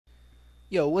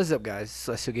Yo, what's up guys, it's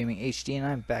Celestial Gaming HD and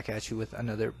I'm back at you with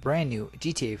another brand new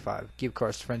GTA 5 Give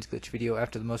Cars to Friends glitch video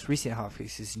after the most recent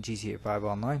hotfixes in GTA 5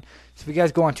 Online. So if you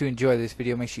guys go on to enjoy this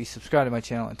video, make sure you subscribe to my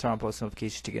channel and turn on post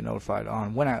notifications to get notified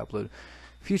on when I upload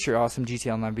future awesome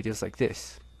GTA Online videos like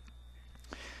this.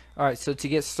 Alright, so to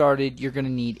get started, you're going to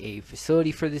need a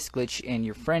facility for this glitch, and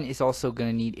your friend is also going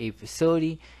to need a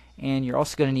facility, and you're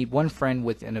also going to need one friend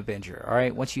with an Avenger.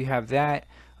 Alright, once you have that,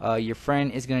 your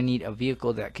friend is going to need a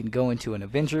vehicle that can go into an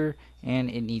Avenger, and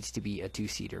it needs to be a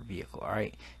two-seater vehicle.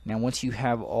 Alright, now once you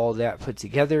have all that put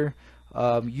together,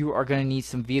 you are going to need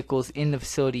some vehicles in the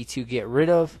facility to get rid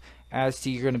of, as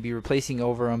to you're going to be replacing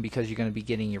over them because you're going to be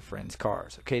getting your friends'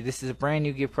 cars. Okay, this is a brand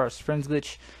new Give Cars to Friends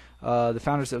glitch. The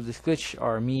founders of this glitch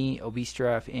are me, OBESE,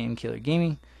 GIRAFFE, and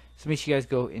KILLERGAMING. So make sure you guys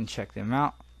go and check them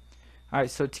out. Alright,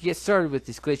 so to get started with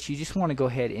this glitch, you just want to go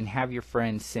ahead and have your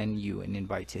friend send you an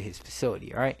invite to his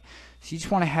facility. Alright, so you just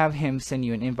want to have him send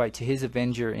you an invite to his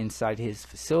Avenger inside his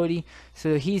facility.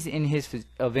 So he's in his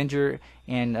Avenger,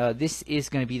 and this is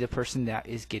going to be the person that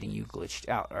is getting you glitched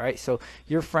out. Alright, so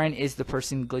your friend is the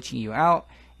person glitching you out,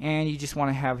 and you just want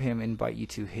to have him invite you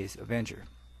to his Avenger.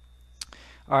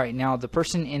 Alright, now the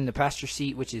person in the passenger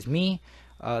seat, which is me,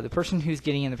 the person who's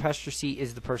getting in the passenger seat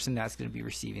is the person that's going to be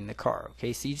receiving the car.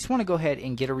 Okay, so you just want to go ahead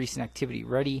and get a recent activity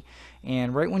ready,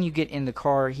 and right when you get in the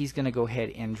car, he's going to go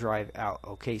ahead and drive out.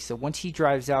 Okay, so once he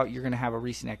drives out, you're going to have a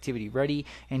recent activity ready,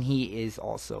 and he is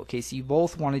also. Okay, so you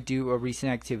both want to do a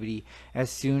recent activity as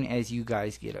soon as you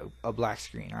guys get a black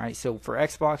screen. Alright, so for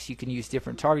Xbox, you can use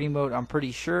different targeting mode, I'm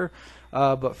pretty sure.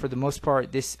 But for the most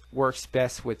part, this works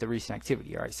best with the recent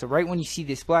activity. Alright, so right when you see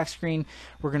this black screen,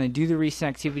 we're going to do the recent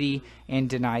activity and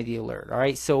deny the alert.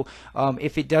 Alright, so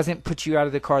if it doesn't put you out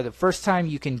of the car the first time,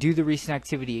 you can do the recent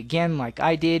activity again like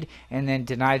I did, and then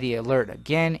deny the alert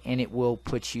again, and it will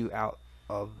put you out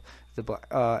of the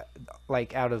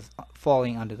out of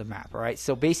falling under the map. Alright,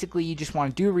 so basically you just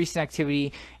want to do a recent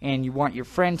activity, and you want your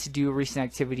friend to do a recent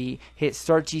activity, hit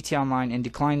start GTA Online, and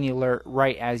decline the alert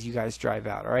right as you guys drive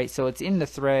out. Alright, so it's in the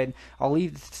thread. I'll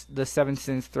leave the 7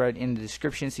 cents thread in the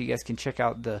description so you guys can check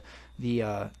out the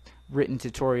written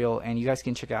tutorial, and you guys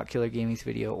can check out Killer Gaming's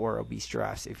video or Obese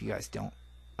Giraffes if you guys don't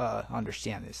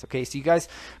understand this. Okay, so you guys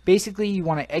basically you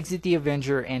want to exit the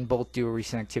Avenger and both do a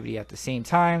recent activity at the same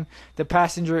time. The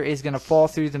passenger is going to fall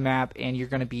through the map, and you're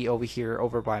going to be over here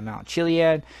over by Mount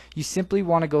Chiliad. You simply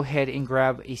want to go ahead and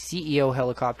grab a CEO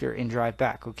helicopter and drive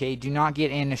back. Okay, do not get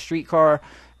in a streetcar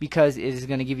because it is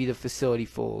going to give you the facility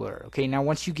full alert. Okay, now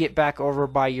once you get back over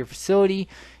by your facility,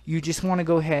 you just want to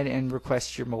go ahead and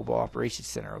request your mobile operations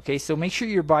center. Okay, so make sure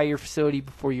you're by your facility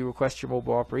before you request your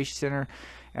mobile operations center,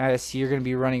 as you're going to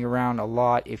be running around a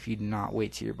lot if you do not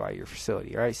wait till you're by your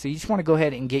facility. Alright, so you just want to go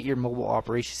ahead and get your mobile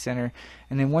operations center,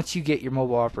 and then once you get your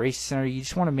mobile operations center, you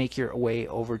just want to make your way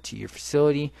over to your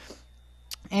facility,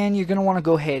 and you're going to want to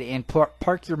go ahead and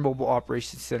park your mobile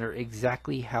operations center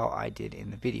exactly how I did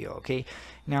in the video. Okay,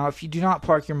 now if you do not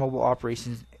park your mobile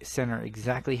operations center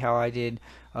exactly how I did,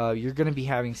 you're going to be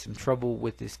having some trouble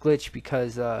with this glitch,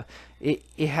 because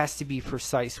it has to be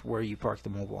precise where you park the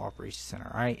mobile operations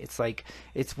center. Alright,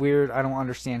 it's weird, I don't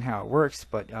understand how it works,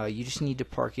 but you just need to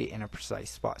park it in a precise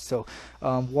spot. So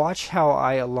watch how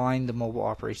I align the mobile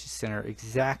operations center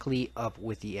exactly up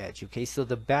with the edge. Okay, so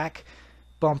the back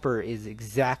bumper is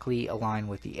exactly aligned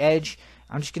with the edge.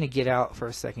 I'm just going to get out for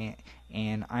a second,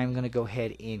 and I'm going to go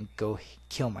ahead and go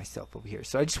kill myself over here.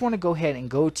 So I just want to go ahead and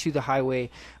go to the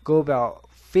highway, go about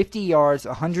 50 yards,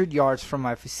 100 yards from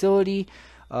my facility.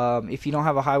 If you don't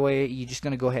have a highway, you're just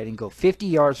going to go ahead and go 50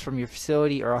 yards from your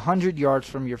facility or 100 yards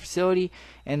from your facility,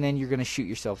 and then you're going to shoot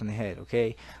yourself in the head.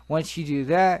 Okay, once you do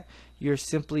that, you're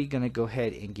simply going to go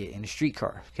ahead and get in a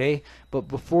streetcar. Okay, but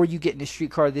before you get in a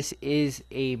streetcar, this is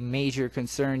a major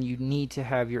concern. You need to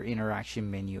have your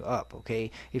interaction menu up. Okay,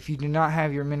 if you do not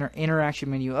have your interaction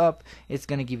menu up, it's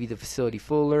going to give you the facility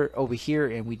full alert over here,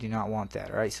 and we do not want that.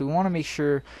 Alright, so we want to make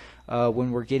sure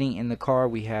when we're getting in the car,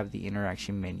 we have the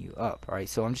interaction menu up. Alright,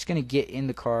 so I'm just going to get in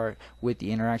the car with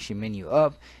the interaction menu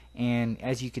up, and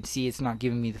as you can see, it's not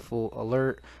giving me the full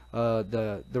alert,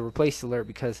 the replace alert,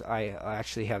 because I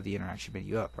actually have the interaction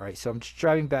menu up. Alright, so I'm just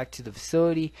driving back to the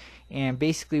facility, and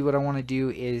basically what I want to do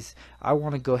is I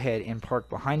want to go ahead and park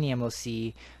behind the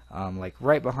MOC, like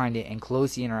right behind it, and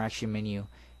close the interaction menu,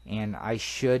 and I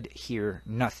should hear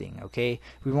nothing. Okay,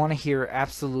 we want to hear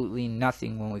absolutely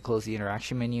nothing when we close the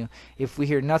interaction menu. If we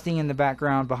hear nothing in the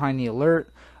background behind the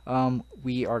alert,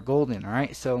 we are golden.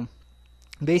 Alright, so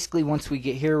basically once we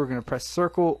get here, we're going to press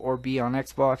circle or B on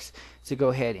Xbox to go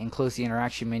ahead and close the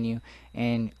interaction menu,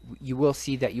 and you will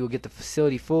see that you will get the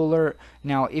facility full alert.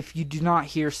 Now if you do not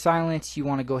hear silence, you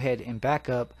want to go ahead and back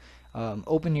up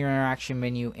open your interaction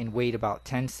menu and wait about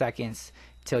 10 seconds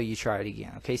till you try it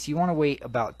again. Okay, so you want to wait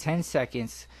about 10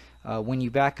 seconds when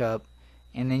you back up,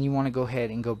 and then you want to go ahead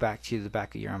and go back to the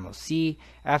back of your MOC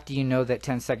after you know that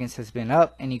 10 seconds has been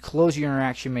up, and you close your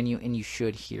interaction menu and you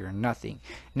should hear nothing.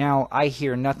 Now I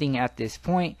hear nothing at this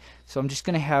point, so I'm just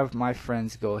going to have my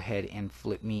friends go ahead and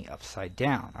flip me upside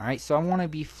down. Alright, so I want to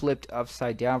be flipped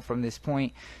upside down from this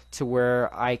point to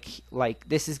where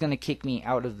this is going to kick me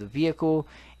out of the vehicle,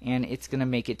 and it's going to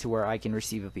make it to where I can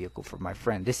receive a vehicle from my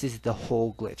friend. This is the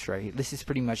whole glitch right here. This is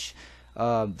pretty much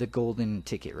the golden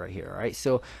ticket right here. Alright,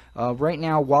 so right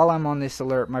now while I'm on this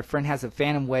alert, my friend has a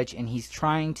phantom wedge and he's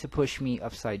trying to push me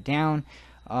upside down,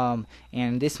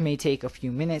 and this may take a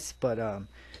few minutes, but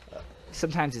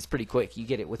sometimes it's pretty quick. You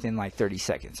get it within like 30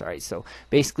 seconds. Alright, so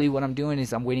basically what I'm doing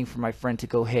is I'm waiting for my friend to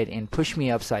go ahead and push me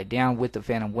upside down with the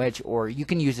phantom wedge, or you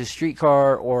can use a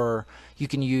streetcar, or you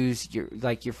can use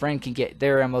your friend can get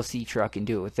their MOC truck and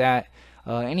do it with that.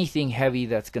 Anything heavy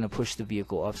that's going to push the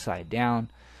vehicle upside down.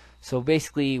 So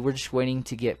basically we're just waiting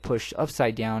to get pushed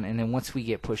upside down, and then once we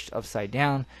get pushed upside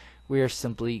down, we are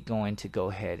simply going to go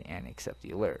ahead and accept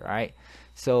the alert. Alright,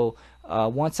 so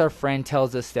once our friend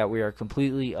tells us that we are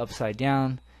completely upside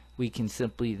down, we can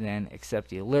simply then accept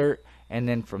the alert, and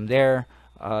then from there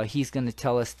he's going to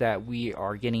tell us that we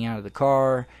are getting out of the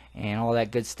car and all that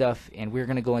good stuff, and we're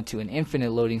going to go into an infinite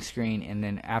loading screen, and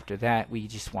then after that we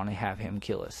just want to have him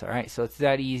kill us. Alright, so it's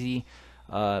that easy.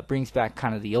 Brings back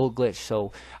kind of the old glitch.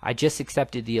 So I just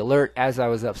accepted the alert as I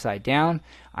was upside down.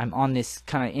 I'm on this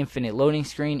kind of infinite loading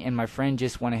screen, and my friend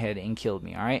just went ahead and killed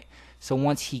me. Alright, so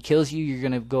once he kills you, you're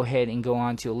going to go ahead and go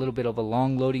on to a little bit of a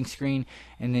long loading screen,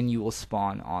 and then you will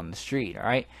spawn on the street.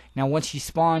 Alright, now once you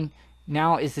spawn,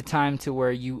 now is the time to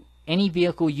where any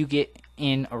vehicle you get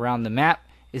in around the map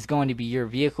is going to be your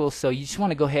vehicle. So you just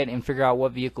want to go ahead and figure out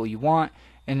what vehicle you want,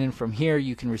 and then from here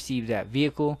you can receive that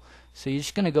vehicle. So you're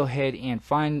just going to go ahead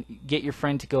and get your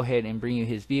friend to go ahead and bring you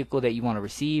his vehicle that you want to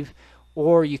receive,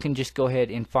 or you can just go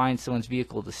ahead and find someone's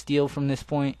vehicle to steal from this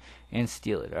point and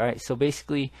steal it. Alright, so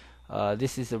basically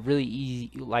this is a really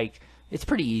easy, it's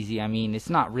pretty easy. I mean, it's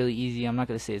not really easy. I'm not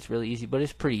going to say it's really easy, but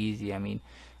it's pretty easy. I mean,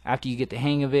 after you get the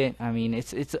hang of it, I mean,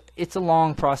 it's a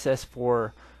long process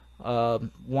for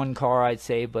one car, I'd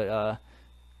say, but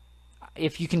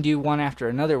if you can do one after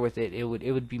another with it, it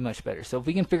would be much better. So if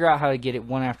we can figure out how to get it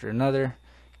one after another,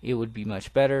 it would be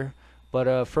much better.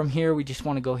 But from here, we just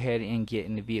want to go ahead and get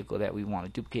in the vehicle that we want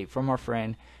to duplicate from our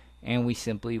friend, and we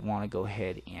simply want to go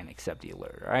ahead and accept the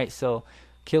alert. Alright, so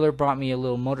Killer brought me a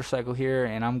little motorcycle here,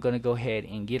 and I'm going to go ahead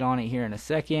and get on it here in a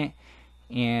second,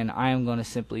 and I am going to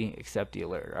simply accept the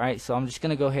alert. Alright, so I'm just going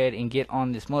to go ahead and get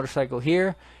on this motorcycle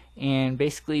here, and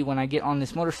basically when I get on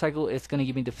this motorcycle, it's going to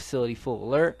give me the facility full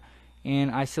alert,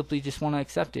 and I simply just want to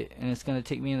accept it, and it's going to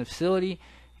take me in the facility,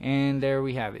 and there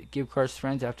we have it. Give cars to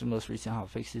friends after the most recent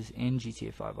hotfixes in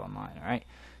GTA 5 Online. Alright,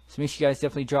 so make sure you guys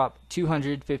definitely drop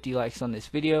 250 likes on this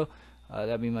video.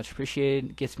 That'd be much appreciated.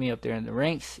 It gets me up there in the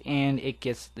ranks, and it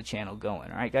gets the channel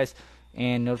going. Alright guys,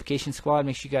 and notification squad,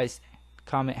 make sure you guys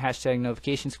comment hashtag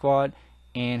notification squad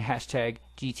and hashtag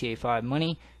GTA 5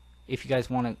 money if you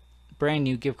guys want a brand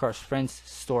new Give Cars to Friends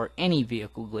store any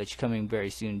vehicle glitch coming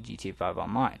very soon in GTA 5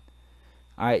 Online.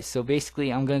 Alright, so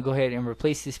basically I'm going to go ahead and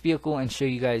replace this vehicle and show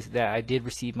you guys that I did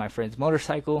receive my friend's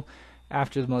motorcycle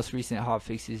after the most recent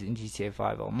hotfixes in GTA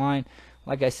 5 Online.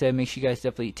 Like I said, make sure you guys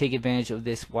definitely take advantage of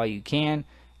this while you can,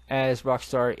 as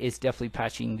Rockstar is definitely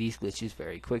patching these glitches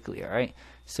very quickly. Alright,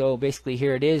 so basically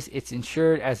here it is. It's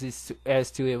insured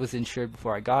as to it was insured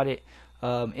before I got it.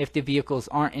 If the vehicles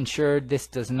aren't insured, this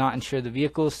does not insure the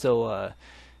vehicles, so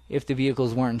if the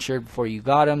vehicles weren't insured before you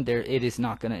got them, it is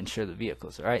not going to insure the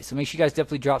vehicles. Alright, so make sure you guys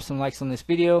definitely drop some likes on this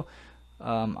video.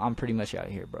 I'm pretty much out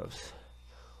of here, bros.